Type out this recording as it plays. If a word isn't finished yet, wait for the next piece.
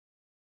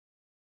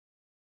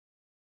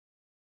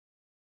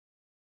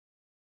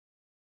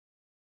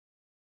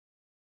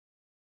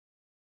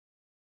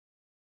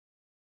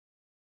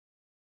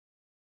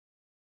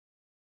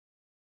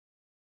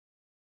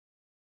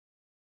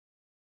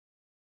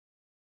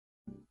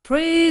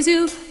Praise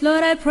you,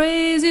 Lord, I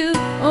praise you.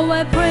 Oh,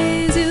 I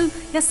praise you.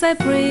 Yes, I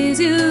praise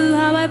you.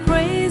 How I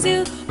praise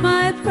you,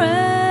 my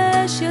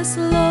precious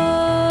Lord.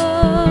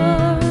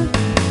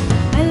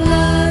 I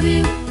love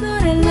you,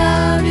 Lord, I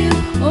love you.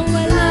 Oh,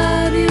 I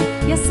love you.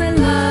 Yes, I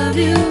love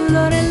you,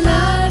 Lord, I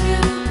love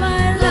you,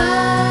 my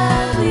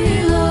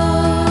lovely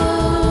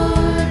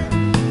Lord.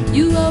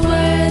 You are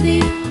worthy,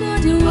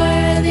 Lord, you're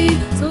worthy.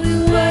 So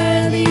you're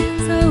worthy,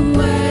 so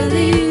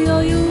worthy.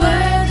 Oh, you're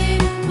worthy,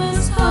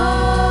 most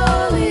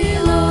holy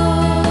Lord.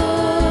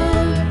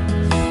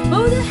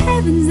 Oh, the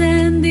heavens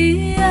and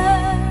the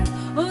earth,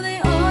 oh, they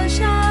all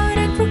shout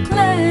and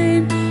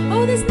proclaim.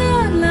 Oh, there's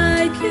none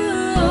like you,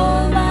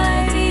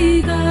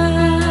 Almighty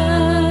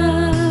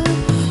God.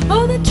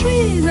 Oh, the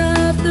trees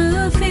of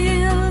the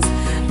fields,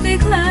 they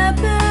clap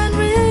and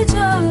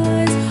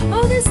rejoice.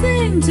 Oh, they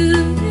sing to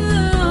you,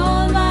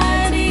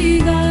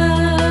 Almighty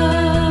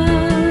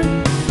God.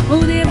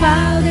 Oh, they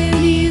bow their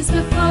knees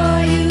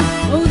before you.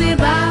 Oh, they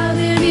bow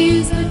their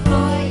knees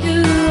before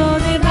you. Oh,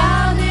 they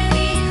bow their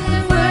knees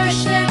and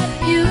worship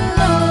you,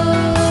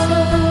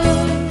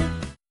 Lord.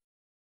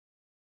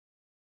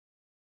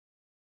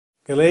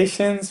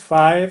 Galatians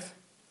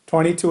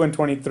 5:22 and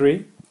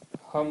 23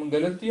 हम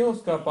गलतियों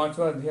उसका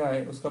 5वां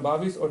अध्याय उसका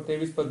 22 और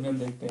 23 पद में हम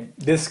देखते हैं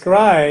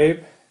describe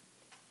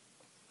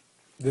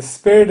the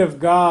Spirit of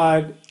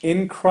God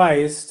in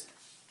Christ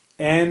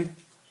and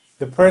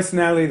the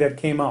personality that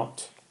came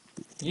out.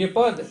 ये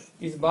पद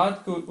इस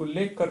बात को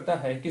उल्लेख करता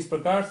है किस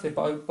प्रकार से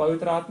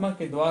पवित्र आत्मा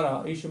के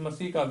द्वारा यीशु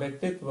मसीह का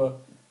व्यक्तित्व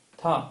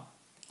था।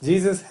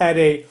 Jesus had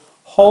a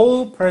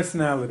whole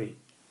personality.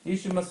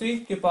 यीशु मसीह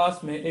के पास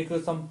में एक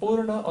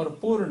संपूर्ण और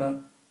पूर्ण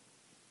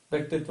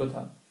व्यक्तित्व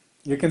था।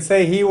 You can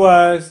say he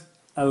was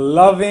a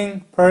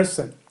loving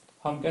person.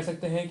 हम कह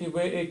सकते हैं कि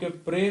वे एक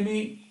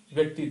प्रेमी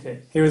व्यक्ति थे,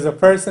 He was a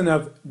person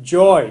of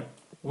joy.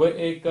 वे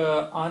एक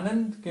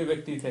आनंद के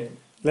व्यक्ति थे।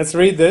 Let's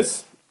read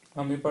this.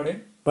 हम ये पढ़े,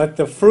 But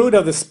the fruit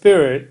of the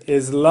Spirit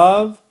is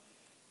love,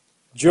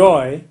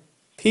 joy,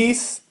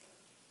 peace,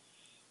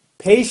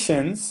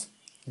 patience,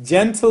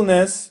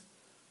 gentleness,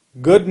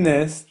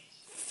 goodness,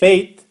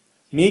 faith,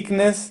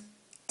 meekness,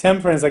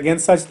 temperance.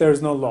 Against such there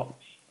is no law.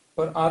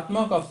 पर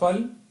आत्मा का फल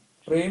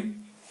प्रेम,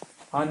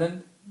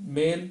 आनंद,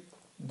 मेल,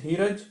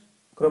 धीरज,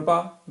 कृपा,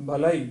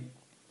 भलाई,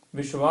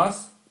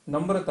 विश्वास,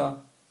 नम्रता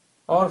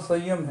और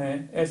संयम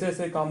है। ऐसे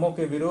ऐसे कामों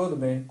के विरोध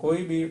में कोई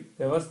भी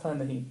व्यवस्था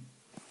नहीं।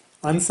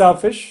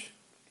 Unselfish,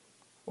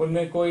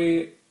 उनमें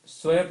कोई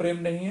स्वयं प्रेम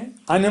नहीं है,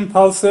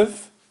 unimpulsive,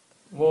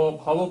 वो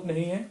भावुक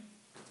नहीं है,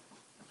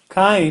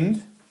 kind,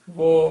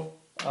 वो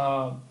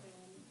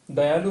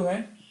दयालु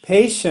है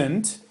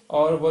patient,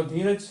 और वो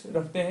धीरज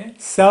रखते हैं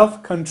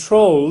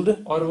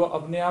self-controlled, और वो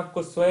अपने आप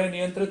को स्वयं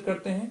नियंत्रित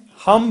करते हैं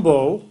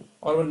humble,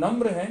 और वो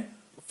नम्र हैं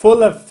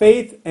full of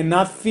faith and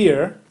not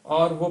fear,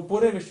 और वो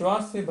पूरे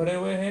विश्वास से भरे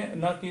हुए हैं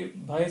न कि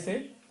भय से,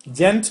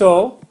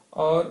 gentle,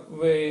 और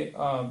वे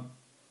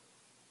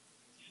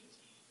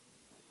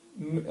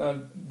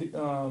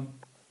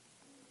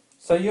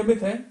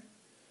संयमित हैं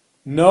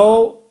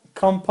no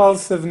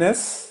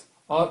compulsiveness,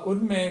 और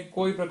उनमें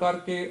कोई प्रकार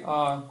के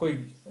कोई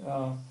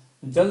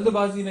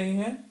जल्दबाजी नहीं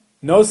है,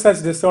 no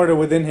such disorder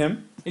within him,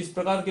 इस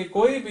प्रकार के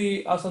कोई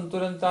भी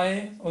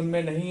असंतुलनताएं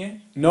उनमें नहीं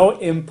है, no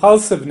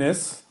impulsiveness.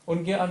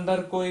 उनके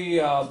अंदर कोई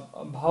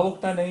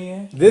भावुकता नहीं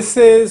है। This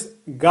is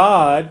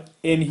God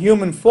in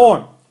human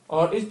form.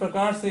 और इस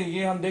प्रकार से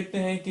ये हम देखते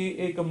हैं कि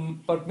एक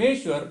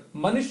परमेश्वर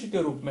मनुष्य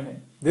के रूप में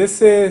है।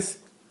 This is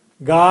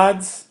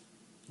God's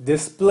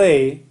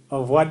display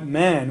of what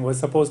man was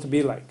supposed to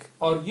be like.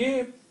 और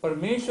ये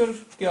परमेश्वर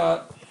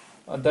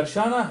का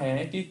दर्शाना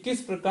है कि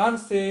किस प्रकार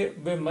से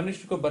वे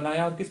मनुष्य को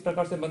बनाया और किस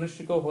प्रकार से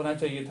मनुष्य को होना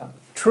चाहिए था।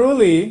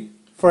 Truly,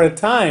 for a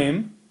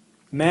time,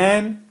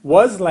 man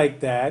was like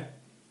that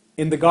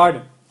in the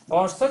garden.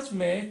 और सच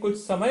में कुछ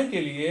समय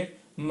के लिए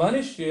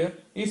मनुष्य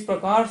इस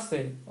प्रकार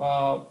से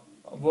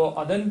वो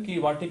अदन की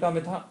वाटिका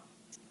में था।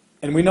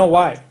 And we know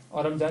why.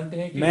 और हम जानते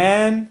हैं कि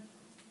Man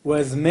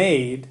was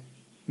made,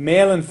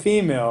 male and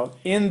female,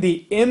 in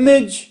the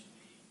image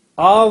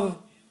of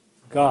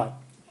God.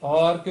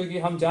 और क्योंकि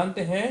हम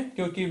जानते हैं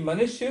क्योंकि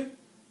मनुष्य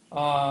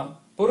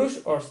पुरुष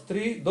और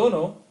स्त्री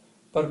दोनों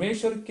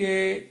परमेश्वर के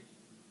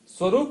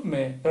स्वरूप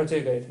में रचे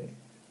गए थे।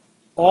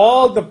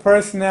 All the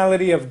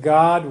personality of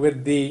God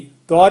with the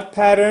thought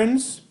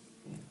patterns,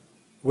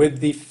 with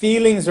the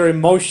feelings or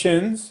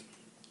emotions,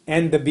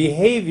 and the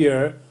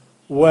behavior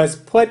was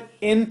put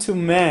into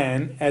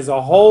man as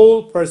a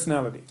whole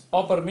personality.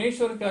 और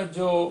परमेश्वर का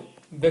जो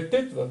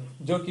व्यक्तित्व,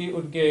 जो कि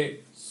उनके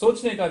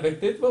सोचने का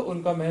व्यक्तित्व,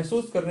 उनका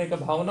महसूस करने का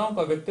भावनाओं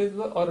का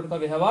व्यक्तित्व और उनका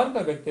व्यवहार का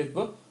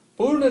व्यक्तित्व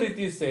पूर्ण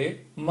रीति से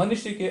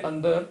मनुष्य के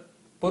अंदर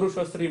पुरुष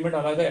और स्त्री में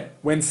डाला गया।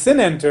 When sin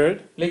entered,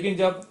 लेकिन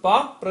जब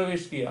पाप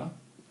प्रवेश किया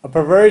a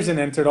perversion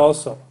entered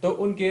also. तो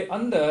उनके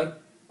अंदर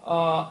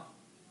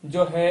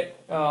जो है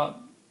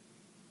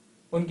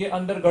उनके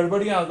अंदर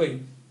गड़बड़ियां आ गई।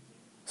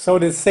 So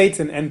did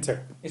Satan enter.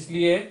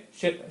 इसलिए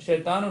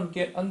शैतान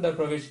उनके अंदर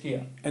प्रवेश किया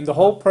And the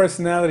whole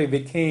personality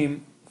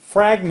became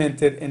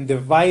fragmented and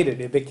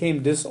divided. It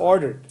became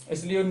disordered.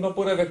 इसलिए उनका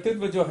पूरा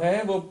व्यक्तित्व जो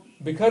है वो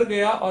बिखर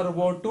गया और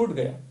वो टूट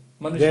गया,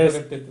 मनुष्य का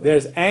व्यक्तित्व।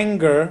 There's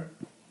anger,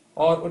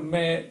 और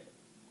उनमें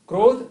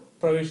क्रोध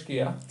प्रवेश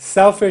किया,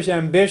 selfish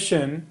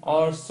ambition,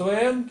 और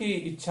स्वयं की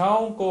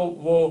इच्छाओं को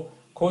वो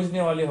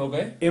खोजने वाले हो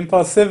गए,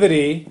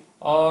 impulsivity,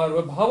 और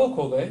वो भावुक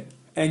हो गए,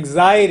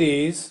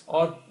 anxieties,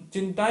 और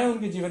चिंताएं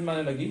उनके जीवन में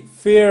आने लगी,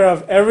 fear of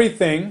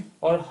everything,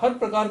 और हर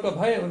प्रकार का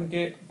भय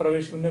उनमें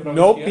प्रवेश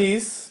no किया,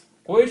 peace,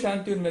 कोई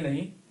शांति उनमें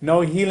नहीं,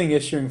 no healing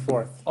issuing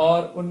forth.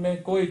 और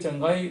उनमें कोई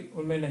चंगाई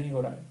उनमें नहीं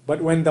हो रहा है।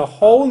 But when the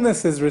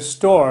wholeness is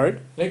restored,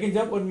 लेकिन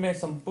जब उनमें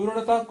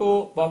संपूर्णता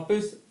को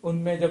वापस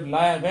उनमें जब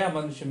लाया गया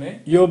मनुष्य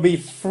में, you'll be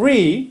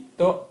free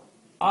तो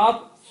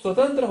आप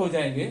स्वतंत्र हो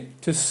जाएंगे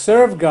to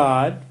serve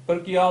God पर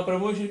कि आप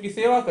प्रभु यीशु की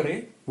सेवा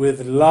करें,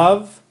 with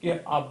love, कि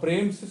आप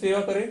प्रेम से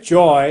सेवा करें,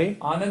 joy,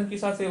 आनंद के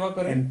साथ सेवा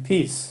करें, and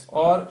peace.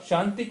 और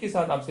शांति के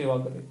साथ आप सेवा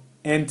करें,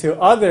 And to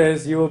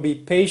others, you will be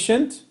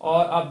patient,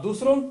 और आप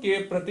दूसरों के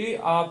प्रति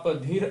आप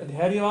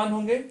धैर्यवान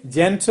होंगे,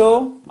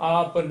 gentle,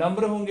 आप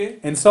नम्र होंगे,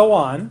 and so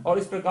on, और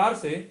इस प्रकार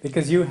से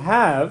because you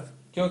have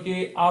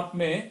क्योंकि आप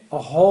में a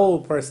whole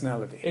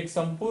personality. एक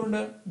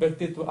संपूर्ण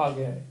व्यक्तित्व आ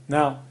गया है।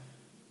 Now,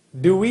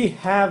 do we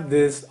have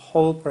this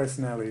whole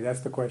personality?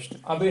 That's the question.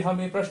 अभी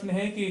हम ये प्रश्न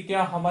है कि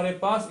क्या हमारे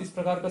पास इस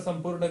प्रकार का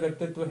संपूर्ण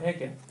व्यक्तित्व है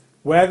क्या?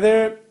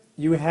 Whether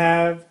you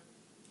have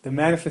the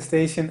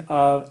manifestation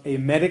of a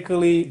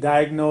medically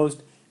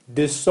diagnosed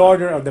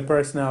disorder of the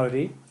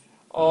personality,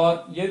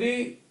 और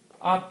यदि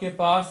आपके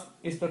पास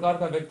इस प्रकार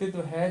का व्यक्तित्व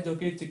है जो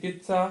कि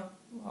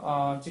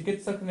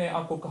चिकित्सक ने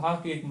आपको कहा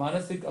कि एक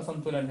मानसिक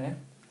असंतुलन है,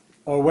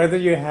 or whether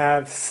you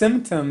have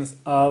symptoms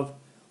of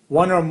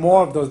one or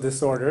more of those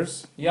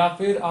disorders, या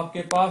फिर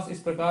आपके पास इस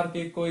प्रकार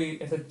के कोई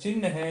ऐसा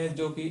चिन्ह है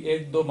जो कि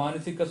एक दो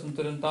मानसिक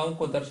असंतुलनताओं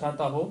को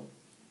दर्शाता हो,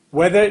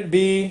 whether it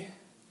be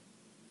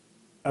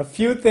a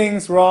few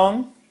things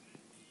wrong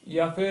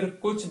या फिर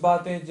कुछ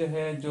बातें जो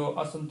है जो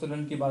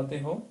असंतुलन की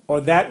बातें हो,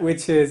 or that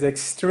which is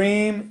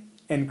extreme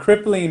and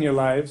crippling in your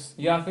lives,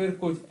 या फिर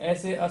कुछ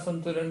ऐसे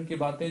असंतुलन की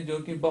बातें जो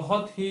कि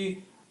बहुत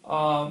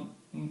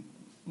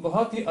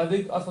ही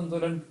अधिक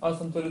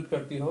असंतुलित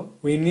करती हो,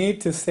 we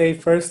need to say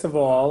first of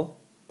all,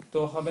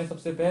 तो हमें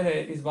सबसे पहले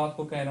इस बात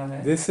को कहना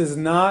है this is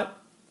not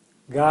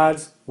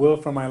God's will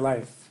for my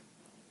life.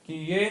 कि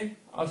ये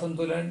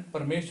असंतुलन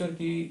परमेश्वर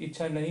की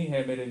इच्छा नहीं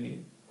है मेरे लिए।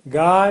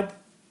 God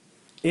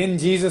in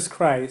Jesus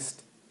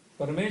Christ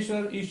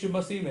परमेश्वर यीशु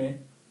मसीह में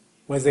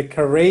was a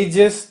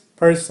courageous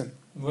person.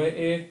 वे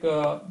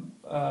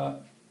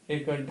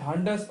एक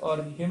ढांढस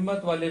और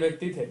हिम्मत वाले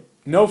व्यक्ति थे,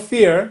 No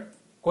fear,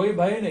 कोई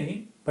भय नहीं,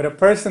 but a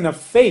person of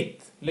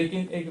faith.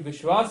 लेकिन एक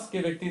विश्वास के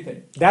व्यक्ति थे,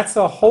 That's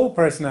a whole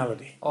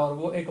personality. और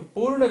वो एक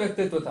पूर्ण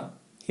व्यक्तित्व था,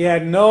 He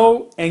had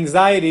no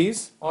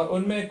anxieties, और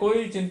उनमें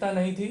कोई चिंता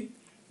नहीं थी,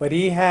 but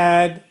he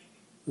had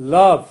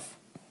love.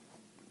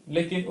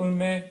 लेकिन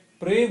उनमें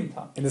प्रेम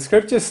था। And the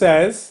scripture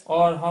says,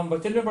 और हम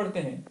वचन में पढ़ते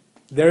हैं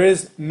there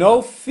is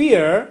no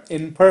fear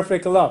in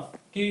perfect love.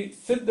 कि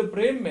सिद्ध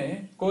प्रेम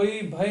में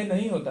कोई भय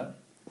नहीं होता।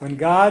 When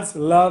God's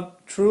love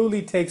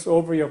truly takes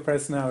over your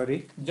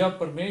personality, जब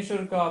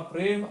परमेश्वर का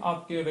प्रेम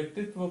आपके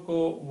व्यक्तित्व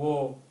को वो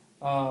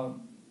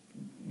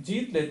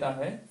जीत लेता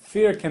है,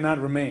 fear cannot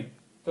remain.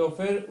 तो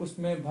फिर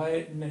उसमें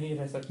भय नहीं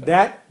रह सकता।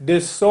 That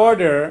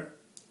disorder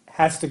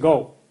has to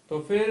go. तो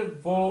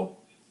फिर वो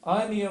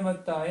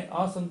अनियमितताएं,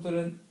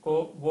 असंतुलन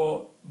को,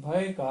 वो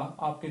भय का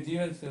आपके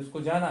जीवन से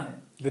उसको जाना है।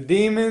 The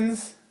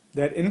demons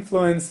that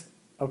influence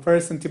a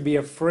person to be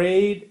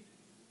afraid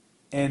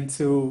and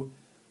to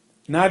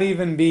not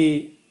even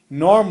be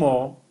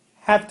normal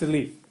have to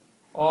leave.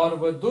 और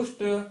वह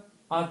दुष्ट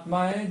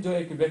आत्माएं जो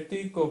एक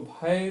व्यक्ति को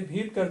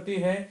भयभीत करती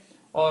है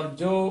और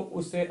जो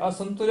उसे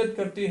असंतुलित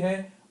करती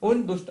है,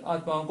 उन दुष्ट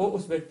आत्माओं को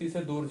उस व्यक्ति से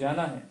दूर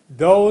जाना है।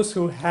 Those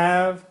who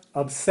have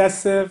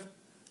obsessive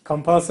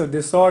compulsive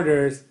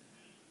disorders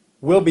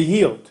will be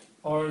healed.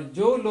 और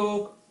जो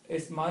लोग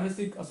इस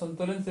मानसिक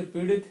असंतुलन से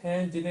पीड़ित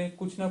हैं, जिन्हें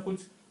कुछ ना कुछ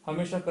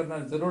हमेशा करना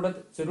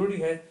जरूरी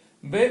है,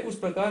 वे उस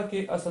प्रकार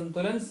के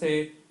असंतुलन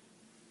से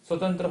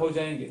स्वतंत्र हो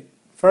जाएंगे।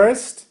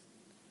 First,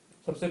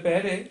 सबसे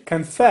पहले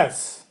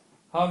confess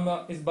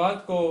हम इस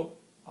बात को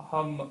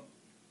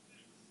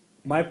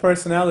my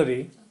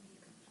personality.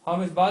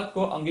 हम इस बात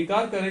को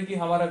अंगीकार करें कि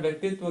हमारा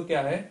व्यक्तित्व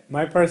क्या है,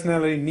 My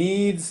personality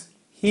needs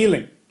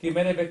healing. कि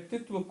मेरे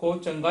व्यक्तित्व को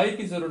चंगाई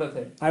की जरूरत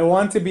है, I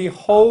want to be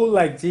whole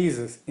like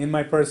Jesus in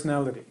my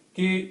personality.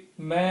 कि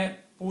मैं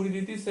पूरी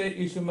रीति से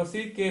यीशु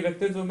मसीह के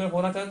व्यक्तित्व में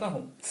होना चाहता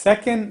हूँ।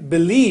 Second,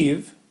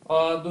 believe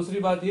और दूसरी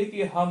बात ये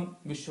कि हम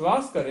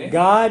विश्वास करें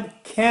God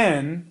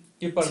can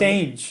कि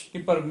change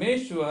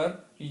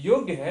परमेश्वर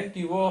योग्य है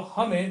कि वो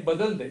हमें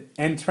बदल दे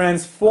and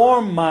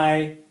transform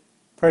my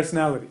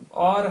personality.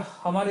 और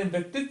हमारे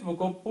व्यक्तित्व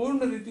को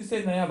पूर्ण रीति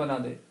से नया बना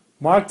दे।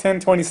 Mark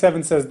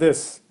 10:27 says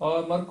this,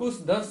 और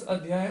मरकुस 10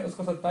 अध्याय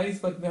उसका 27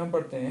 पद में हम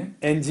पढ़ते हैं,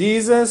 and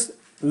Jesus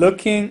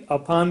looking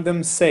upon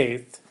them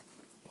saith,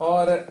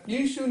 और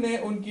यीशु ने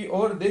उनकी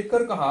ओर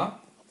देखकर कहा,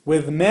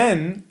 with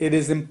men it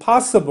is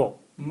impossible,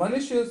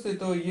 मनुष्य से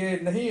तो ये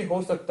नहीं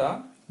हो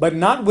सकता, but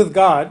not with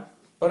God,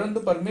 परंतु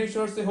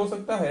परमेश्वर से हो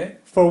सकता है,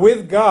 For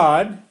with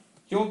God,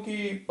 क्योंकि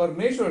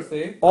परमेश्वर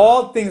से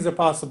all things are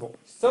possible.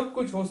 सब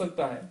कुछ हो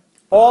सकता है,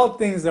 All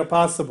things are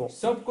possible.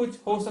 सब कुछ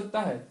हो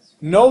सकता है।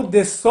 No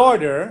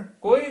disorder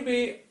कोई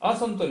भी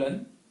असंतुलन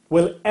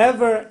will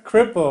ever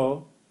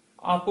cripple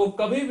आपको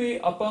कभी भी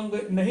अपंग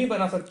नहीं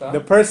बना सकता,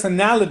 the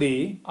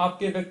personality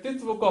आपके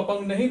व्यक्तित्व को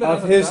अपंग नहीं बना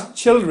of His सकता,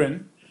 children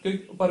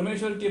क्योंकि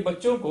परमेश्वर के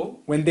बच्चों को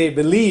when they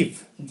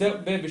believe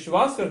जब वे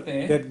विश्वास करते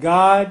हैं that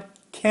God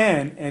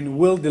can and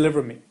will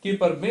deliver me. कि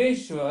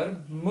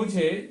परमेश्वर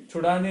मुझे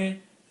छुड़ाने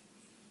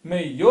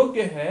में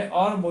योग्य है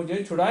और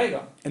मुझे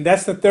छुड़ाएगा। And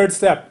that's the third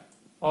step.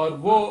 और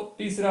वो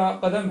तीसरा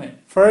कदम है।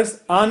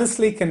 First,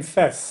 honestly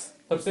confess,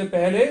 सबसे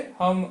पहले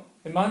हम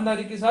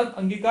ईमानदारी के साथ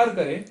अंगीकार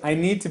करें I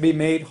need to be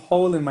made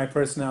whole in my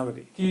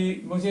personality.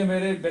 कि मुझे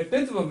मेरे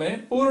व्यक्तित्व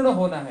में पूर्ण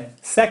होना है।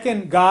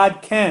 Second,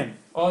 God can.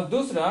 और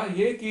दूसरा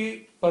ये कि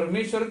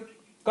परमेश्वर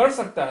कर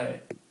सकता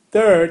है।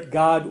 Third,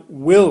 God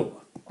will.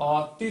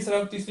 और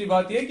तीसरी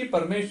बात ये कि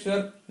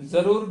परमेश्वर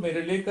जरूर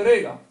मेरे लिए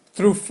करेगा।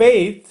 Through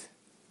faith,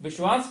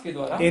 विश्वास के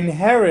द्वारा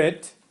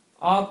inherit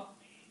आप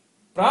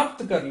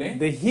प्राप्त कर लें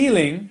the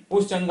healing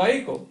उस चंगाई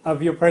को,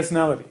 of your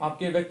personality.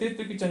 आपके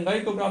व्यक्तित्व की चंगाई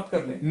को प्राप्त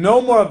कर लें। No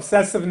more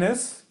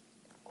obsessiveness,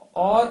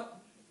 और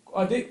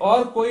अधिक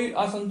और कोई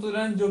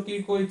असंतुलन जो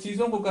कि कोई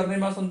चीजों को करने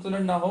में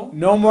असंतुलन ना हो,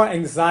 no more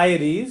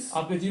anxieties,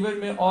 आपके जीवन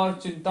में और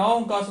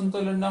चिंताओं का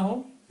संतुलन ना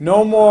हो,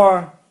 no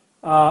more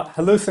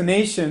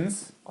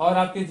hallucinations, और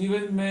आपके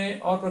जीवन में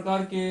और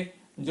प्रकार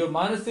के जो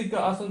मानसिक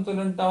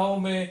असंतुलनताओं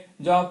में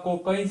जो आपको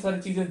कई सारी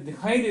चीजें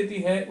दिखाई देती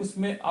है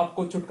उसमें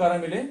आपको छुटकारा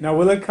मिले। Now,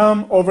 will it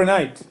come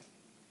overnight?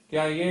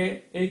 क्या ये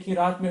एक ही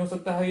रात में हो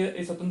सकता है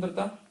ये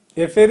स्वतंत्रता?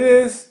 If it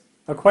is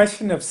a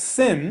question of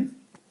sin,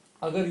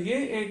 अगर ये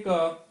एक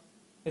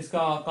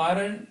इसका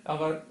कारण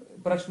अगर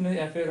प्रश्न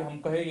या फिर हम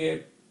कहे ये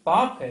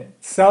पाप है,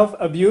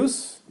 self-abuse,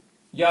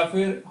 या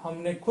फिर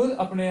हमने खुद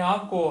अपने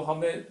आप को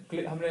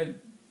हमने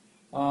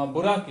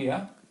बुरा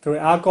किया through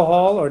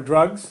alcohol or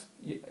drugs,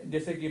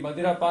 जैसे कि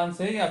मदिरापान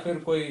से या फिर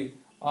कोई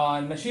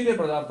नशीले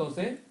पदार्थों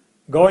से,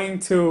 going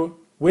to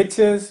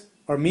witches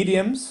or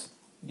mediums,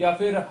 या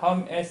फिर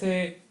हम ऐसे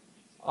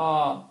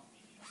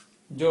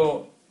जो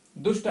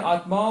दुष्ट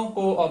आत्माओं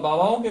को और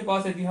बाबाओं के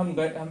पास यदि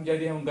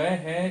हम गए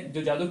हैं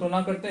जो जादू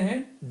टोना करते हैं,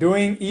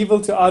 doing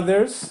evil to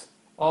others,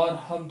 और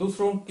हम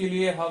दूसरों के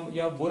लिए हम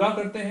यह बुरा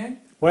करते हैं,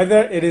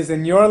 whether it is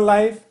in your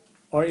life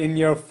or in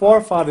your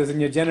forefathers, in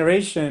your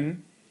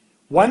generation,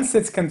 once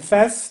it's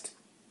confessed,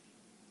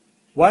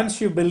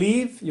 once you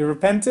believe, you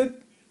repented,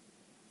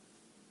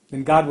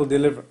 then God will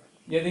deliver.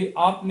 यदि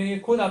आपने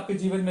खुद आपके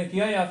जीवन में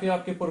किया या फिर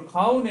आपके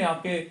पुरखाओं ने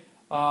आपके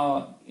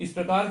इस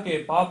प्रकार के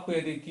पाप को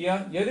यदि किया,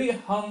 यदि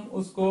हम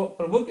उसको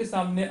प्रभु के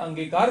सामने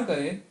अंगीकार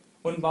करें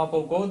उन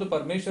पापों को, तो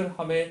परमेश्वर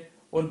हमें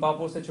उन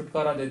पापों से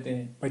छुटकारा देते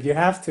हैं। But you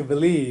have to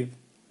believe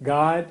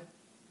God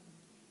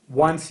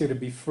wants you to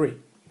be free.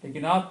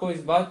 लेकिन आपको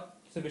इस बात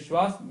से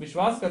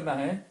विश्वास करना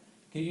है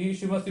कि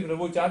यीशु मसीह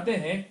प्रभु चाहते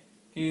हैं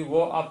कि वो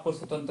आपको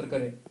स्वतंत्र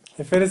करे।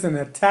 If it is an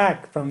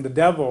attack from the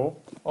devil,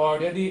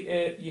 और यदि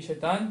ये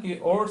शैतान की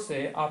ओर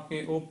से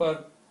आपके ऊपर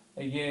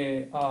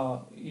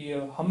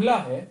ये हमला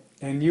है,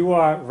 and you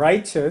are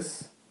righteous,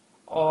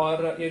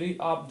 और यदि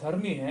आप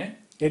धर्मी हैं,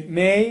 it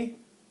may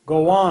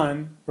go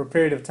on for a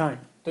period of time.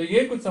 तो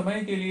ये कुछ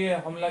समय के लिए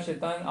हमला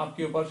शैतान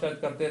आपके ऊपर शायद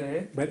करते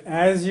रहे, But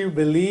as you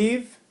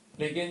believe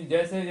लेकिन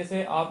जैसे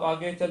जैसे आप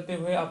आगे चलते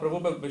हुए आप प्रभु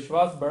पर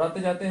विश्वास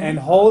बढ़ाते जाते हैं and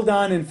hold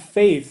on in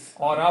faith,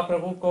 और आप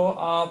प्रभु को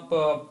आप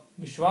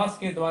विश्वास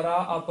के द्वारा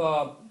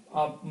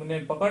आप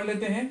उन्हें पकड़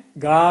लेते हैं,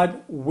 God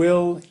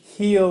will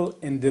heal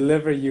and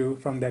deliver you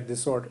from that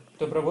disorder.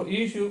 तो प्रभु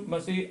यीशु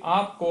मसीह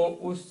आपको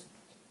उस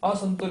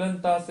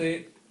असंतुलनता से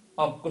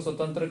आपको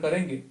स्वतंत्र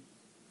करेंगे।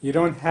 You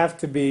don't have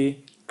to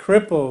be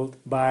crippled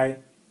by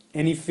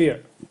any fear.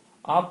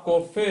 आपको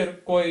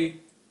फिर कोई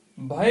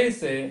भय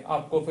से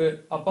आपको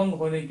फिर अपंग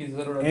होने की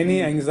जरूरत Any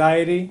नहीं,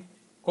 anxiety,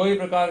 कोई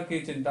प्रकार की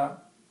चिंता,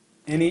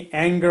 any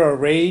anger or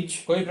rage,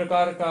 कोई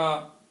प्रकार का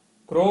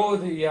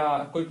क्रोध या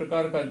कोई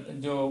प्रकार का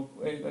जो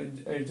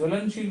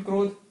ज्वलनशील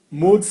क्रोध,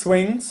 mood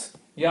swings,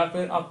 या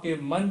फिर आपके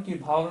मन की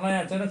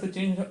भावनाएं अचानक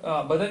से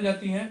बदल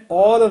जाती हैं,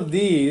 all of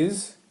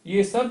these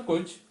ये सब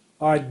कुछ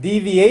are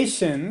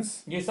deviations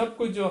ये सब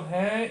कुछ जो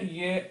है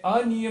ये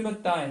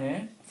अनियमितताएं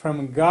हैं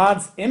from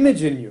God's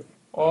image in you.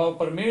 और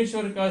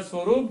परमेश्वर का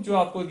स्वरूप जो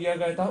आपको दिया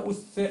गया था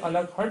उससे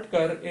अलग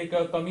हटकर एक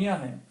कमियां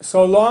हैं।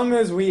 So long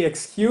as we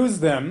excuse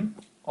them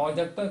और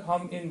जब तक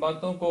हम इन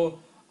बातों को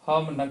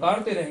हम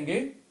नकारते रहेंगे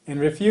and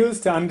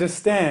refuse to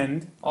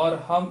understand और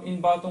हम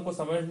इन बातों को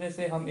समझने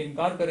से हम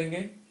इनकार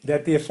करेंगे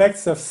that the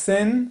effects of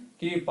sin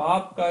कि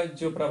पाप का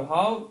जो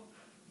प्रभाव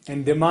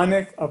and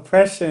demonic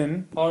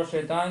oppression और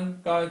शैतान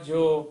का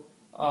जो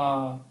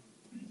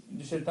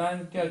शैतान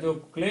का जो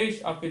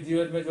क्लेश आपके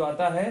जीवन में जो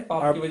आता है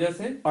पाप की वजह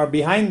से are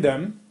behind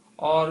them,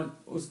 और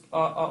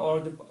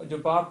जो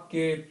पाप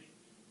के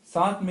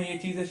साथ में ये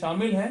चीजें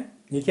शामिल हैं,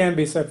 you can't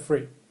be set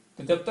free.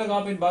 तो जब तक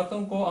आप इन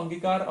बातों को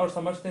अंगीकार और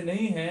समझते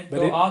नहीं हैं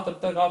तो आप तब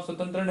तक आप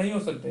स्वतंत्र नहीं हो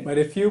सकते। But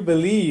if you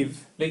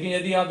believe लेकिन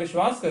यदि आप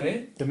विश्वास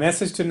करें the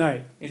message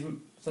tonight, इस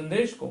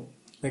संदेश को,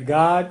 that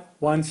God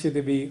wants you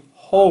to be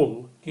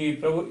whole कि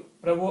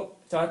प्रभु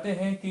चाहते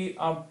हैं कि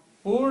आप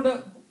पूर्ण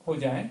हो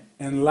जाएं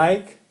and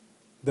like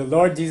the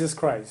Lord Jesus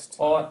Christ.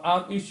 और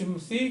आप यीशु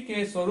मसीह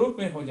के स्वरूप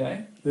में हो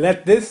जाएं,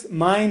 Let this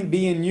mind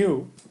be in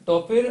you, तो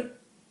फिर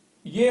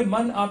ये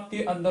मन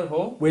आपके अंदर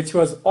हो which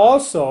was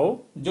also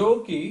जो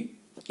कि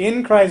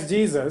in Christ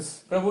Jesus,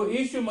 प्रभु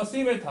यीशु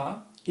मसीह में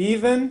था,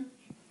 even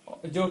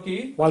जो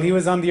कि while he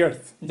was on the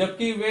earth.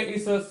 जबकि वे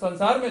इस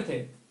संसार में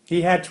थे,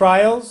 He had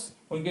trials,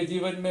 उनके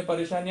जीवन में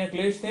परेशानियां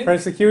क्लेश थे,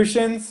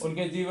 persecutions,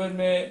 उनके जीवन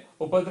में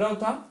उपद्रव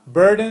था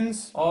burdens,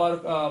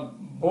 और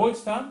बोझ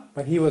था,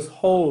 but he was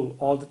whole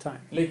all the time.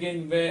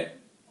 लेकिन वे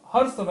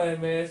हर समय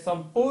में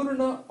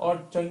संपूर्ण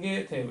और चंगे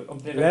थे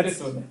अपने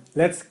व्यक्तित्व में।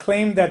 Let's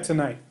claim that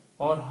tonight.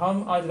 और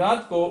हम आज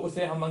रात को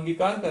उसे हम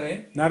अंगीकार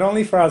करें, Not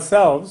only for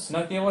ourselves,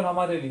 न केवल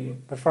हमारे लिए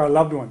but for our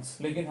loved ones.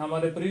 लेकिन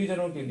हमारे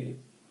प्रियजनों के लिए।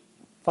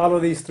 Follow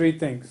these three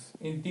things.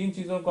 इन 3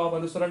 चीजों को आप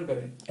अनुसरण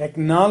करें,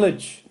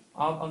 Acknowledge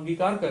आप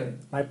अंगीकार करें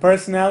my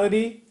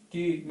personality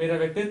कि मेरा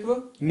व्यक्तित्व,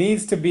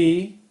 needs to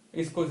be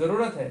इसको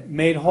जरूरत है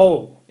made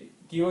whole.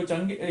 कि वो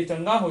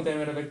चंगा हो जाए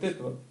मेरा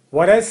व्यक्तित्व।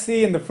 What I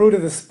see in the fruit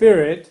of the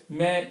Spirit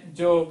मैं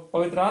जो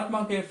पवित्र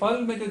आत्मा के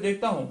फल में जो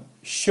देखता हूँ,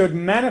 should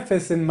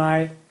manifest in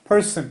my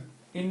person.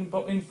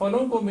 इन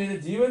फलों को मेरे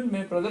जीवन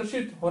में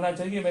प्रदर्शित होना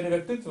चाहिए मेरे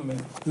व्यक्तित्व में।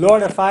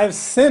 Lord, if I've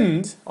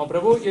sinned, और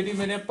प्रभु, यदि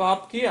मैंने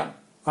पाप किया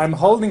I'm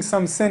holding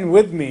some sin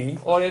with me,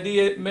 और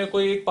यदि मैं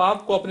कोई एक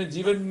पाप को अपने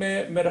जीवन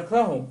में मैं रख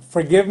रहा हूँ,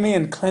 forgive me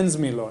and cleanse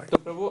me, Lord. तो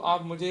प्रभु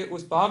आप मुझे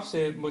उस पाप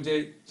से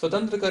मुझे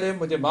स्वतंत्र करें,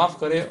 मुझे माफ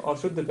करें और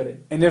शुद्ध करें।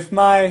 And if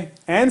my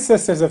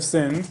ancestors have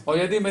sinned, और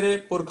यदि मेरे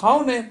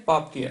पुरखाओं ने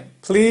पाप किया,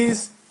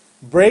 please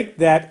break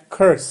that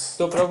curse.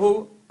 तो प्रभु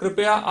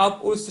कृपया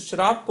आप उस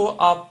श्राप को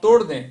आप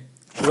तोड़ दें।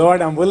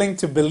 Lord, I'm willing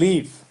to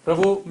believe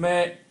प्रभु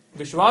मैं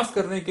विश्वास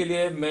करने के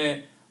लिए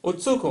मैं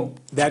उत्सुक हूँ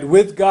that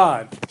with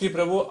God, कि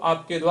प्रभु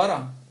आपके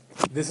द्वारा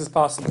this is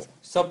possible.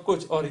 सब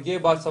कुछ और ये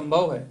बात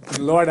संभव है। And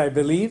Lord, I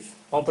believe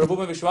और प्रभु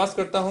मैं विश्वास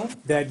करता हूँ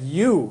that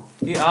you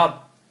कि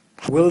आप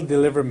will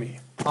deliver me.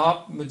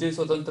 मुझे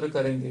स्वतंत्र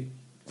करेंगे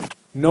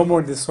No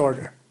more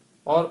disorder.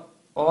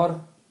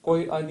 और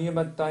कोई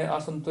अनियमितताएं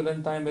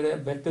असंतुलनताएं मेरे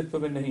व्यक्तित्व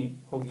में नहीं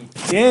होगी।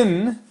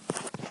 In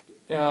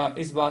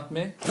इस बात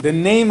में the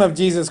name of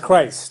Jesus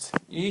Christ,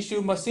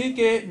 यीशु मसीह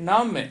के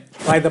नाम में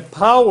by the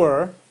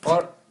power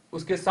और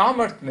उसके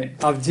सामर्थ्य में,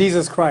 of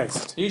Jesus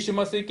Christ, यीशु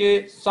मसीह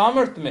के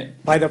सामर्थ्य में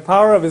by the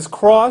power of his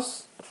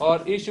cross,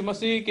 और यीशु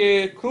मसीह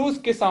के क्रूस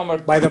के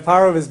सामर्थ्य by the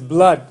power of his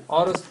blood,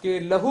 और उसके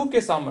लहू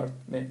के सामर्थ्य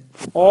में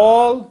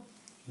all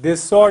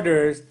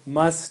disorders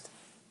must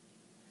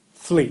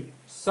flee.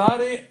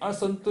 सारे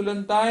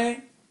असंतुलनताएं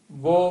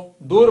वो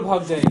दूर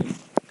भाग जाएंगी।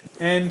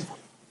 And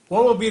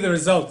what will be the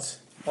results?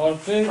 और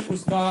फिर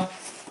उसका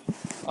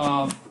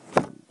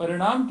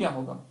परिणाम क्या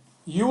होगा?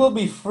 You will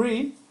be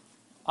free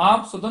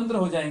आप स्वतंत्र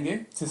हो जाएंगे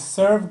to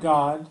serve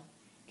God,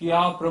 कि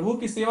आप प्रभु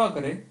की सेवा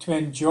करें, to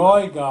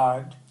enjoy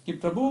God. कि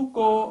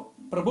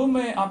प्रभु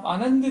में आप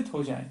आनंदित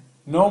हो जाएं।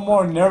 No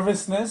more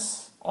nervousness,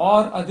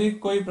 और अधिक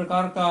कोई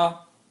प्रकार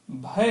का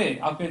भय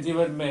आपके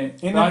जीवन में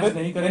राज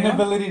नहीं करेगा,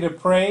 inability to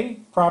pray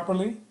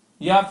properly,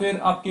 या फिर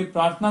आपकी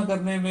प्रार्थना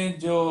करने में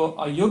जो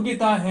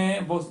अयोग्यता है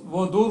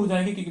वो दूर हो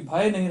जाएगी क्योंकि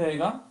भय नहीं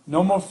रहेगा।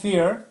 no more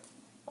fear,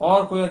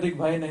 और कोई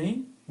अधिक भय नहीं,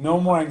 no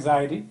more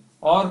anxiety,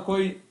 और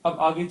कोई अब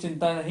आगे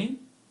चिंता नहीं,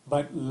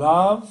 but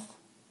love,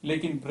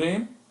 लेकिन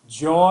प्रेम,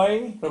 joy,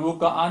 प्रभु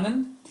का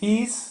आनंद,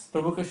 peace,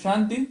 प्रभु का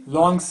शांति,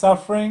 long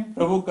suffering,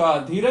 प्रभु का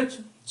धीरज,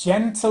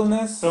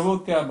 gentleness, प्रभु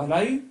का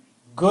भलाई,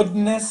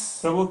 goodness,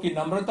 प्रभु की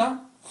नम्रता,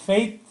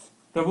 faith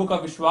प्रभु का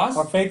विश्वास,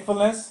 or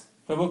faithfulness,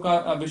 प्रभु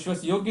का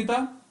विश्वास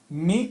योग्यता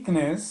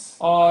meekness,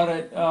 और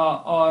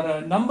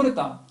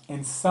नम्रता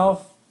and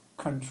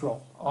self-control.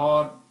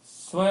 और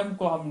स्वयं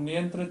को हम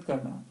नियंत्रित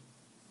करना।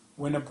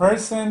 When a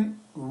person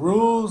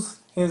rules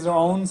his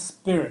own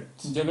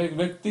spirit, जब एक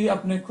व्यक्ति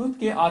अपने खुद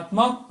के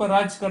आत्मा पर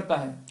राज करता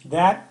है,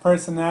 that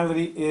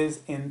personality is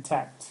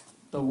intact.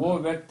 तो वो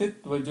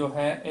व्यक्तित्व जो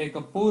है एक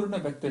पूर्ण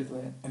व्यक्तित्व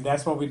है, And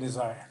that's what we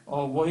desire.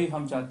 और वही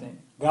हम चाहते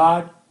हैं।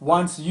 God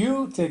wants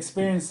you to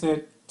experience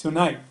it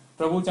tonight.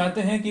 प्रभु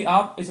चाहते हैं कि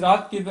आप इस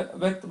रात के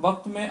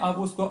वक्त में आप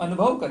उसको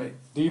अनुभव करें।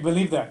 Do you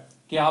believe that?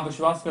 कि आप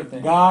विश्वास करते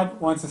हैं God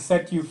wants to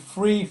set you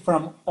free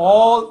from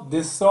all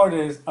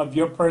disorders of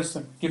your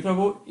person. कि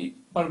प्रभु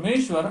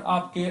परमेश्वर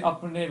आपके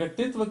अपने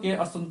व्यक्तित्व के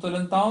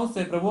असंतुलनताओं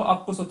से प्रभु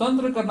आपको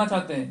स्वतंत्र करना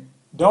चाहते हैं।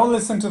 Don't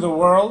listen to the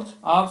world.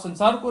 आप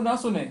संसार को ना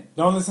सुने,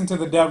 Don't listen to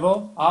the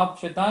devil. आप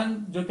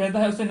शैतान जो कहता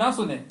है उसे ना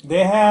सुने।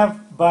 They have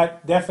but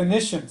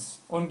definitions,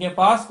 उनके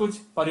पास कुछ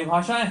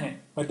परिभाषाएं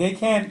हैं, but they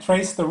can't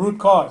trace the root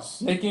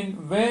cause. लेकिन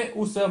वे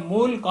उस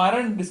मूल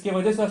कारण जिसकी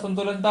वजह से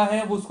असंतुलनता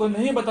है वो उसको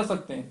नहीं बता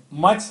सकते हैं,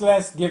 Much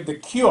less give the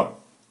cure.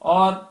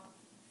 और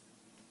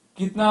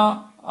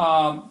कितना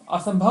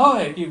असंभव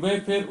है कि वे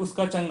फिर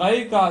उसका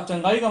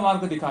चंगाई का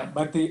मार्ग दिखाएं।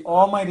 But the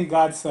Almighty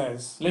God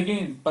says,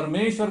 लेकिन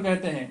परमेश्वर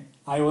कहते हैं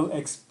I will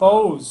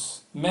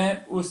expose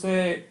मैं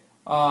उसे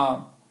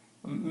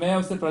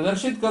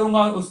प्रदर्शित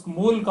करूंगा उस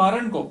मूल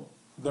कारण को,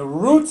 the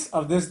roots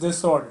of this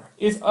disorder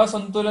इस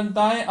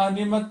असंतुलनताएं,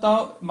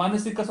 अनियमितताओं,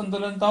 मानसिक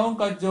असंतुलनताओं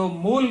का जो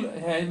मूल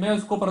है, मैं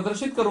उसको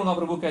प्रदर्शित करूंगा,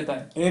 प्रभु कहता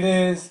है it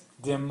is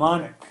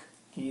demonic.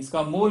 कि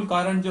इसका मूल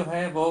कारण जो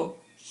है वो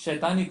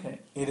शैतानिक है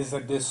It is a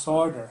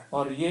disorder.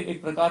 और ये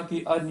एक प्रकार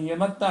की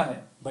अनियमितता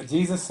है। But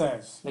Jesus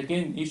says,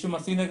 लेकिन यीशु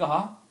मसीह ने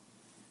कहा,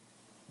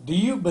 do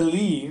you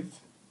believe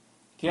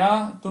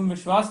क्या तुम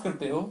विश्वास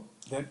करते हो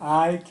that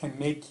I can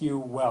make you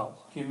well?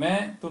 कि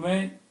मैं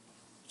तुम्हें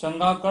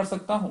चंगा कर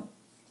सकता हूं?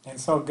 And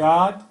so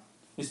God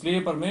इसलिए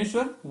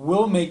परमेश्वर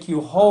will make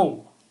you whole.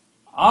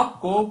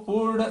 आपको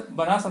पूर्ण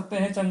बना सकते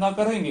हैं, चंगा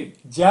करेंगे।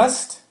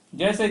 Just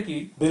जैसे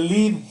कि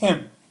believe Him.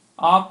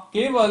 आप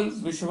केवल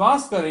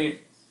विश्वास करें,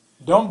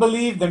 Don't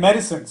believe the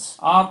medicines.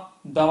 आप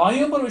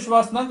दवाइयों पर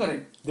विश्वास ना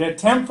करें, They're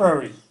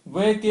temporary.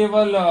 वे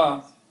केवल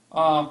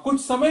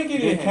कुछ समय के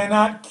लिए They है,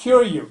 cannot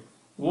cure you.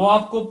 वो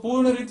आपको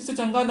पूर्ण रीति से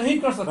चंगा नहीं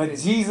कर But सकते,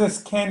 Jesus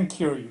can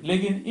cure you.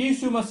 लेकिन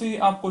यीशु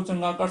मसीह आपको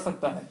चंगा कर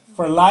सकता है,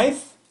 For life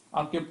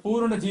आपके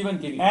पूर्ण जीवन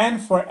के लिए and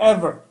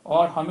forever.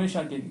 और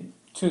हमेशा के लिए,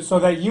 So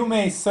that you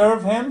may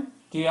serve Him,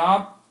 कि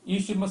आप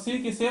यीशु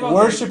मसीह की सेवा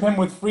worship करें, Him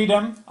with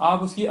freedom,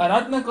 आप उसकी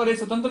आराधना करें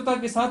स्वतंत्रता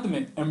के साथ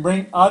में, and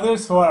bring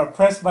others who are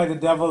oppressed by the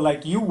devil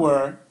like you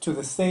were to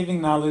the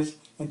saving knowledge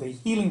and the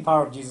healing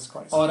power of Jesus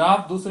Christ. और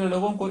आप दूसरे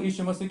लोगों को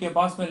यीशु मसीह के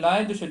पास में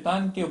लाएं जो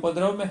शैतान के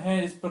उपद्रव में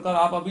हैं, इस प्रकार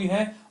आप अभी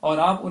हैं, और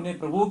आप उन्हें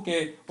प्रभु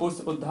के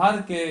उस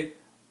उद्धार के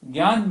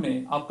ज्ञान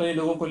में आप कई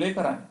लोगों को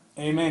लेकर आए।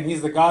 Amen.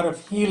 He's the God of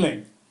healing.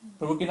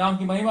 प्रभु के नाम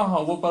की महिमा हो।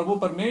 वो प्रभु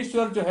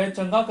परमेश्वर जो है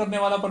चंगा करने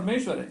वाला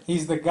परमेश्वर है,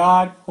 He's the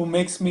God who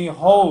makes me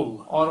whole.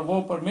 और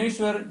वो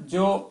परमेश्वर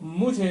जो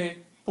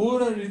मुझे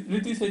पूर्ण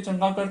रीति से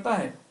चंगा करता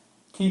है।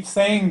 Keep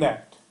saying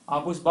that.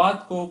 आप उस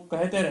बात को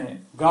कहते रहें,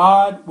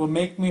 God will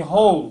make me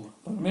whole.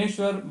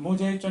 परमेश्वर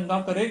मुझे चंगा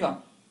करेगा।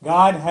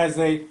 God has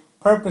a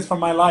purpose for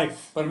my life,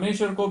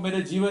 परमेश्वर को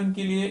मेरे जीवन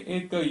के लिए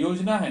एक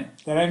योजना है,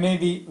 that I may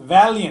be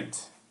valiant,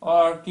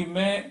 और कि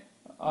मैं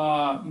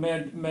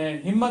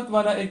हिम्मत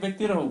वाला एक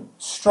व्यक्ति रहूं,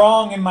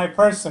 strong in my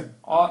person,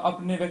 और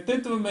अपने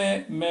व्यक्तित्व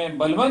में मैं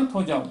बलवंत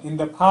हो जाऊं, in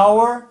the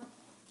power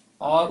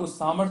और उस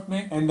सामर्थ्य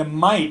में and the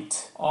might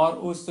और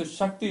उस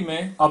शक्ति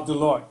में of the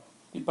Lord.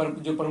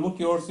 जो प्रभु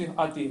की ओर से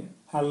आती है।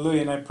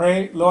 Hallelujah. And I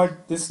pray, Lord,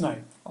 this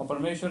night, और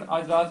परमेश्वर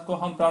आज रात को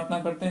हम प्रार्थना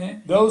करते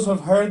हैं, those who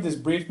have heard this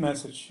brief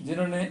message,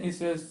 जिन्होंने इस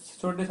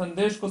छोटे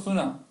संदेश को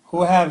सुना,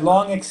 who have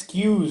long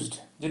excused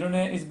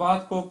जिन्होंने इस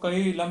बात को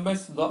कई लंबे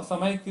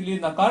समय के लिए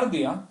नकार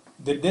दिया,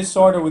 the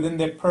disorder within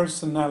their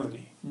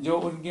personality, जो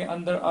उनके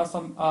अंदर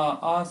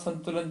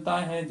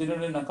असंतुलनताएं हैं,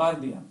 जिन्होंने नकार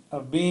दिया,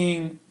 of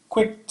being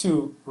quick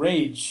to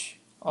rage,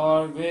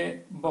 और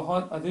वे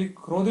बहुत अधिक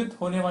क्रोधित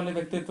होने वाले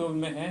व्यक्तित्व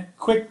में हैं,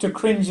 quick to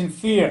cringe in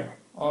fear,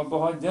 और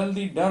बहुत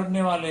जल्दी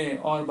डरने वाले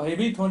और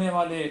भयभीत होने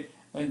वाले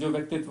जो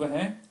व्यक्तित्व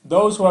हैं,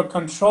 those who are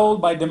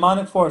controlled by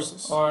demonic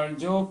forces, और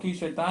जो कि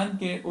शैतान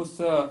के उस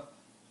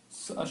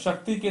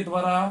शक्ति के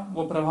द्वारा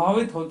वो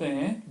प्रभावित होते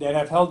हैं, that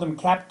have held them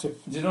captive.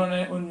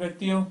 जिन्होंने उन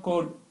व्यक्तियों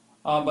को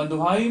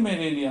बंधुआई में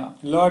ले लिया।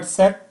 Lord,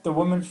 set the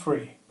woman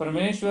free,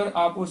 परमेश्वर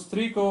आप उस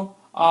स्त्री को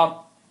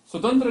आप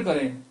स्वतंत्र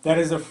करें, that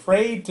is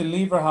afraid to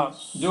leave her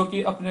house जो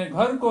कि अपने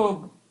घर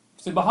को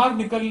से बाहर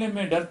निकलने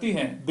में डरती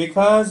है,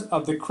 because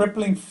of the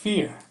crippling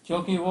fear,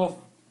 क्योंकि वो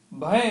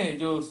भय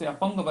जो उसे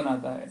अपंग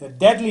बनाता है, the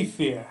deadly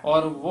fear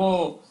और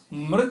वो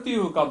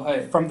मृत्यु का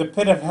भय from the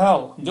pit of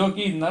hell. जो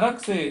कि नरक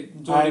से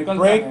जो I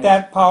निकलता break है,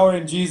 that power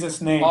in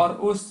Jesus' name. और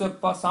उस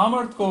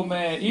सामर्थ को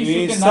मैं यीशु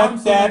We के नाम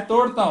set से मैं that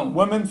तोड़ता हूँ,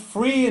 woman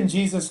free in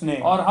Jesus'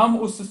 name. और हम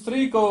उस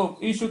स्त्री को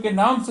यीशु के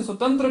नाम से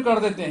स्वतंत्र कर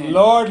देते हैं।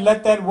 Lord,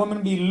 let that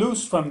woman be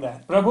loosed from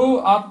that, प्रभु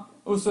आप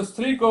उस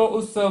स्त्री को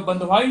उस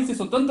बंधुआई से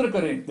स्वतंत्र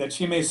करें, that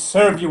she may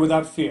serve you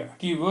without fear.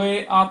 कि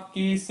वे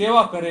आपकी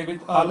सेवा करे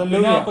बिना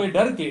Hallelujah. कोई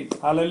डर के।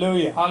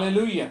 Hallelujah.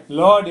 Hallelujah.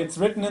 Lord, it's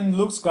written in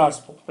Luke's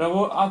gospel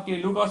प्रभु आपके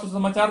लूका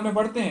सुसमाचार में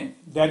पढ़ते हैं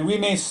that we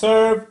may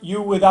serve you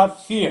without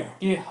fear.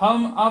 कि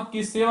हम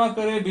आपकी सेवा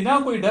करें बिना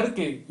कोई डर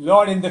के,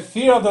 Lord, in the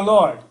fear of the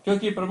Lord,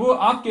 क्योंकि प्रभु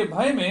आपके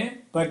भय में,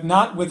 but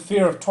not with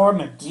fear of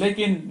torment.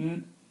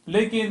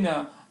 लेकिन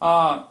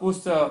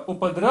उस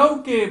उपद्रव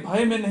के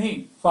भय में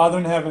नहीं। Father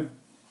in heaven,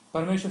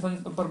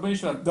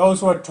 परमेश्वर those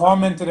who are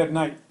tormented at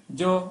night,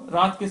 जो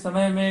रात के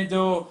समय में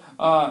जो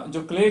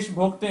क्लेश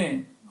भोगते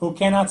हैं, who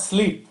cannot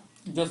sleep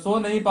जो सो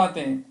नहीं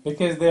पाते हैं,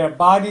 because their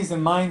bodies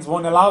and minds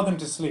won't allow them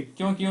to sleep.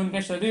 क्योंकि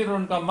उनके शरीर और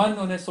उनका मन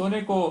उन्हें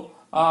सोने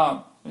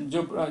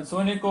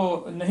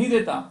को नहीं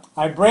देता।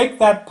 I break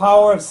that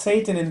power of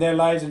Satan in their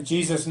lives in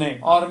Jesus'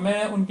 name. और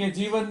मैं उनके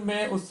जीवन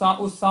में उस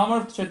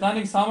सामर्थ,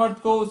 शैतानिक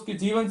सामर्थ को उसके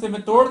जीवन से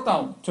मैं तोड़ता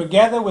हूँ,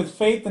 Together with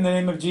faith in the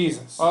name of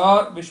Jesus,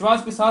 और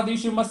विश्वास के साथ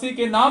यीशु मसीह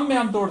के नाम में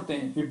हम तोड़ते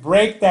हैं, we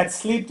break that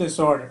sleep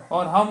disorder.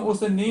 और हम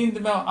उस नींद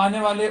में आने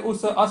वाले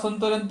उस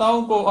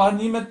असंतुलनताओं को,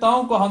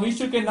 अनियमितताओं को हम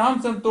यीशु के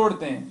नाम से हम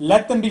तोड़ते हैं,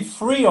 Let them be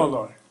free, O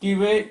Lord, कि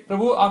वे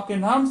प्रभु आपके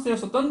नाम से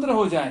स्वतंत्र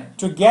हो जाएं,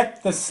 to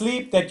get the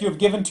sleep that you have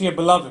given to your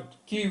beloved.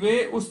 कि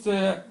वे उस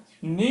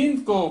नींद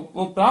को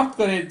वो प्राप्त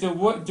करें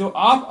जो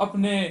आप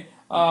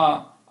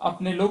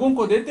अपने लोगों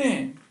को देते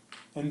हैं।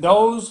 And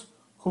those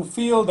who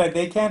feel that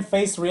they can't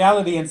face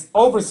reality and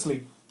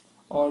oversleep,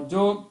 और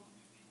जो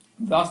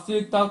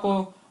वास्तविकता को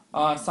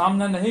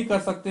सामना नहीं कर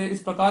सकते,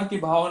 इस प्रकार की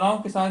भावनाओं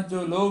के साथ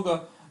जो लोग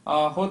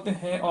होते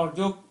हैं और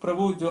जो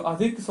प्रभु जो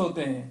अधिक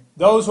सोते हैं,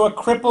 those who are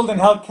crippled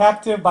and held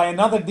captive by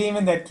another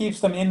demon that keeps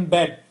them in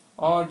bed,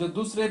 और जो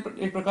दूसरे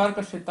एक प्रकार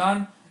का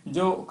शैतान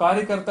जो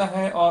कार्य करता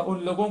है और उन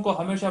लोगों को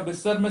हमेशा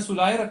बिस्तर में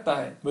सुलाए रखता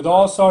है with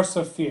all sorts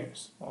of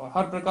fears, और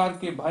हर प्रकार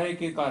के भय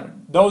के कारण,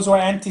 those who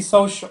are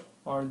antisocial,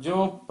 और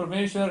जो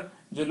परमेश्वर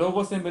जो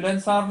लोगों से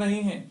मिलनसार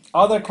नहीं है,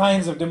 other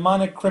kinds of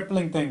demonic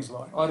crippling things,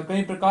 Lord. और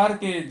कई प्रकार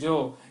के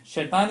जो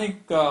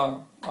शैतानिक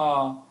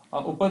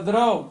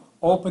उपद्रव,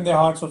 Open their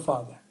hearts, O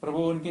Father. प्रभु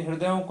उनके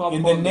हृदयों को आप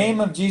In the खोल दें। name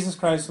of Jesus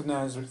Christ of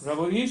Nazareth.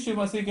 प्रभु यीशु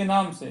मसीह के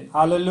नाम से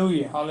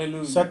Hallelujah.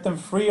 Hallelujah. Set them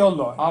free, O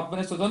Lord. आप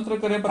उन्हें स्वतंत्र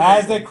करें As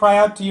परमेश्वर। they cry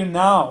out to you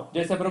now,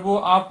 जैसे प्रभु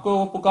आपको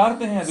वो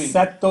पुकारते हैं अभी,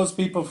 set those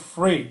people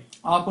free.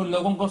 आप उन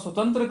लोगों को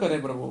स्वतंत्र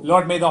करें प्रभु।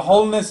 Lord, may the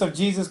wholeness of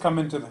Jesus come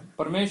into them.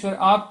 परमेश्वर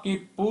आपकी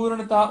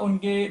पूर्णता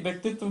उनके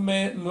व्यक्तित्व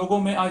में लोगों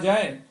में आ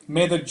जाए।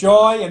 May the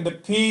joy and the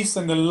peace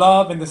and the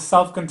love and the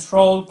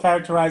self-control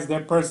characterize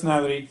their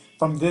personality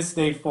from this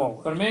day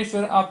forward.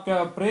 परमेश्वर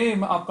आपका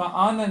प्रेम, आपका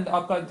आनंद,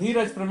 आपका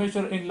धीरज,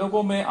 परमेश्वर इन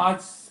लोगों में आज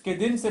के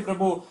दिन से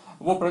प्रभु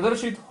वो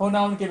प्रदर्शित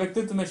होना उनके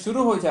व्यक्तित्व में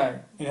शुरू हो जाए।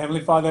 And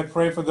Heavenly Father, I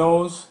pray for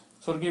those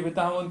स्वर्गीय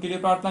पिता, हम उनके लिए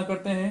प्रार्थना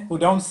करते हैं who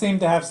don't seem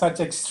to have such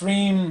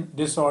extreme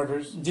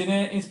disorders,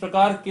 जिन्हें इस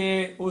प्रकार के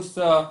उस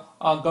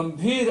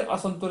गंभीर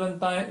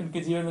असंतुलनताएं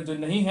उनके जीवन में जो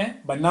नहीं है,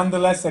 but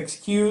nonetheless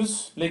excuse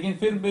लेकिन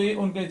फिर भी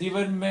उनके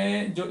जीवन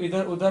में जो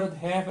इधर उधर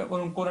है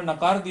उनको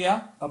नकार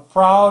दिया, a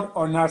proud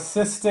or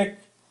narcissistic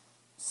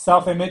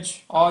self-image,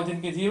 और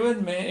जिनके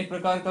जीवन में एक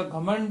प्रकार का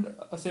घमंड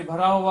से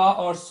भरा हुआ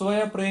और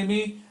स्वयं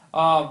प्रेमी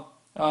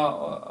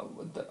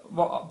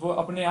वो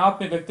अपने आप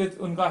में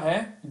व्यक्तित्व उनका है,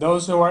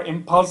 those who are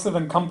impulsive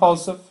and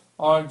compulsive,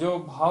 और जो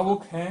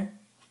भावुक हैं,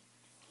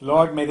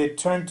 Lord, may they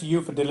turn to you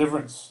for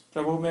deliverance.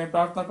 प्रभु मैं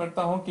प्रार्थना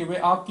करता हूँ कि वे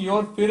आपकी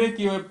ओर फिरे,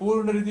 कि वे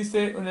पूर्ण रीति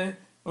से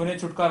उन्हें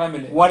छुटकारा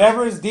मिले,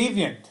 Whatever is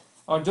deviant,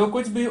 और जो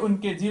कुछ भी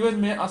उनके जीवन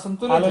में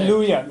असंतुलित है,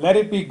 hallelujah, let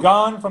it be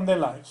gone from their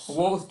lives.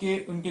 वो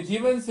उनके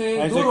जीवन से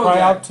As they दूर हो cry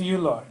जाए। out to you,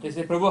 Lord.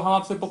 जैसे प्रभु हम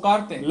आपसे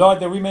पुकारते हैं Lord,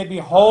 that we may be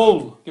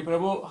whole, कि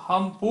प्रभु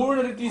हम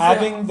पूर्ण रीति से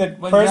having the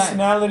बन जाएं,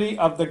 personality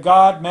of the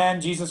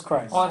God-man Jesus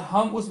Christ, और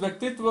हम उस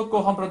व्यक्तित्व को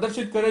हम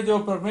प्रदर्शित करें जो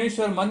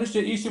परमेश्वर मनुष्य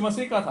यीशु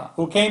मसीह का था,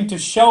 who came to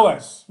show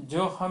us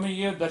जो हमें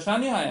ये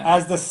दर्शाने आया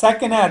as the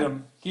second Adam,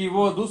 कि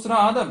वो दूसरा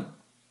आदम,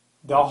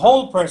 the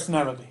whole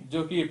personality,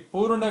 जो कि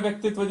पूर्ण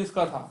व्यक्तित्व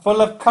जिसका था,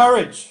 full of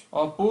courage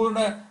और पूर्ण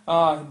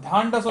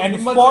ढांढस और and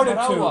हिम्मत से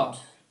भरा हुआ, fortitude,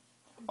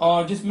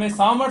 और जिसमें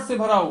सामर्थ्य से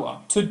भरा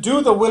हुआ, to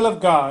do the will of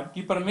God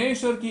कि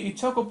परमेश्वर की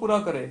इच्छा को पूरा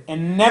करे,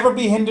 and never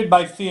be hindered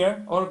by fear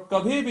और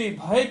कभी भी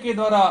भय के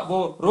द्वारा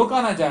वो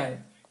रोका ना जाए,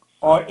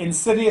 or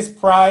insidious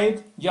pride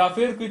या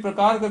फिर कोई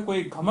प्रकार का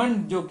कोई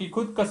घमंड जो कि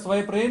खुद का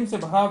स्वयं प्रेम से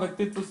भरा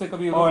व्यक्तित्व से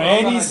कभी or रोका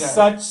any ना जाए,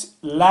 such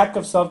lack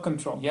of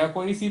self-control. या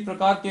कोई इसी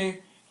प्रकार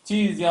के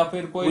चीज या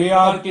फिर कोई We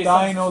प्रकार are के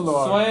thine, O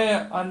Lord.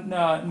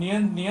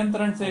 स्वयं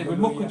नियंत्रण से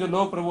विमुख जो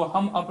लोग प्रभु,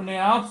 हम अपने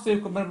आप से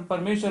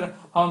परमेश्वर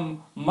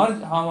हम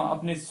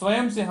अपने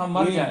स्वयं से हम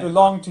मर We जाए।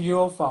 belong to you,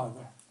 O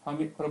Father. हम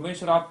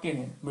परमेश्वर आपके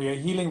हैं We are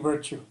healing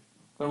virtue.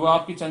 प्रभु,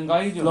 आपकी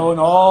चंगाई जो Flow है in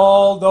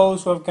all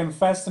those who have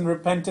confessed and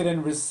repented and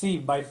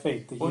received by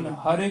faith the उन healing.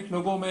 हर एक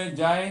लोगों में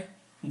जाए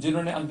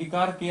जिन्होंने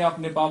अंगीकार किया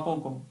अपने पापों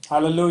को।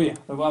 Hallelujah.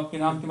 प्रभु आपके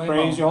नाम की महिमा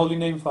Praise हो। your holy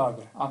name,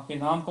 Father. आपके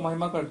नाम को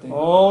महिमा करते हैं।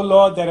 Oh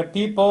Lord, there are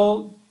people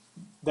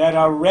that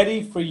are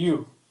ready for you,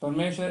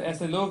 परमेश्वर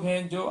ऐसे लोग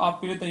हैं जो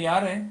आपके लिए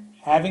तैयार हैं,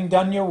 having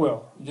done your will,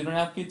 जिन्होंने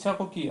आपकी इच्छा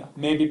को किया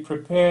may be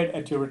prepared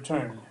at your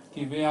return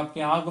कि वे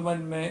आपके आगमन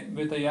में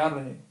वे तैयार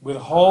रहे, with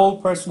whole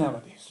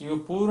personalities, कि वो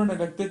पूर्ण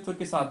व्यक्तित्व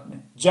के साथ में,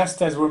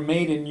 just as we're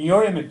made in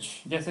your image.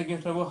 जैसे कि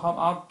प्रभु हम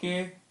आपके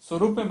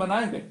स्वरूप में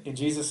बनाए गए। In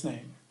Jesus'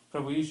 name,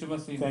 Prabhu Yeshu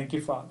Masih, thank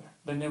you, Father.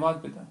 धन्यवाद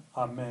पिता।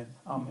 Amen.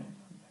 आमीन।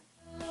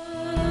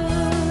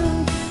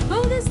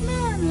 Oh, this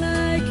man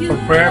like you For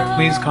prayer,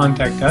 please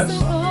contact us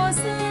so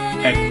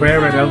awesome. at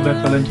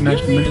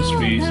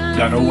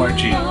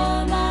prayer@lbethelinternationalministries.org.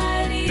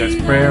 That's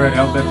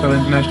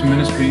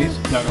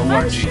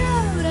prayer@lbethelinternationalministries.org.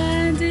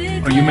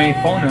 Or you may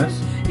phone us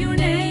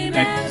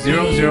at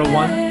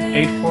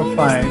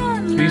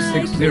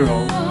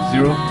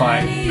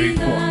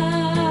 001-845-360-0534.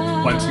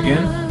 Once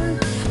again,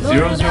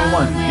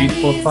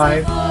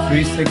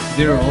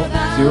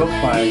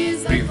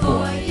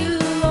 001-845-360-0534.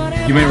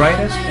 You may write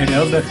us at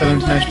El Bethel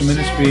International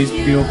Ministries,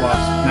 P.O. Box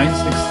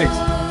 966,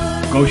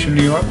 Goshen,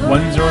 New York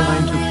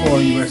 10924,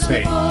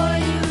 USA.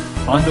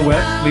 On the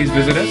web, please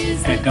visit us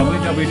at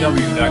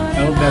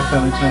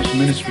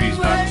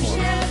www.elbethelinternationalministries.org.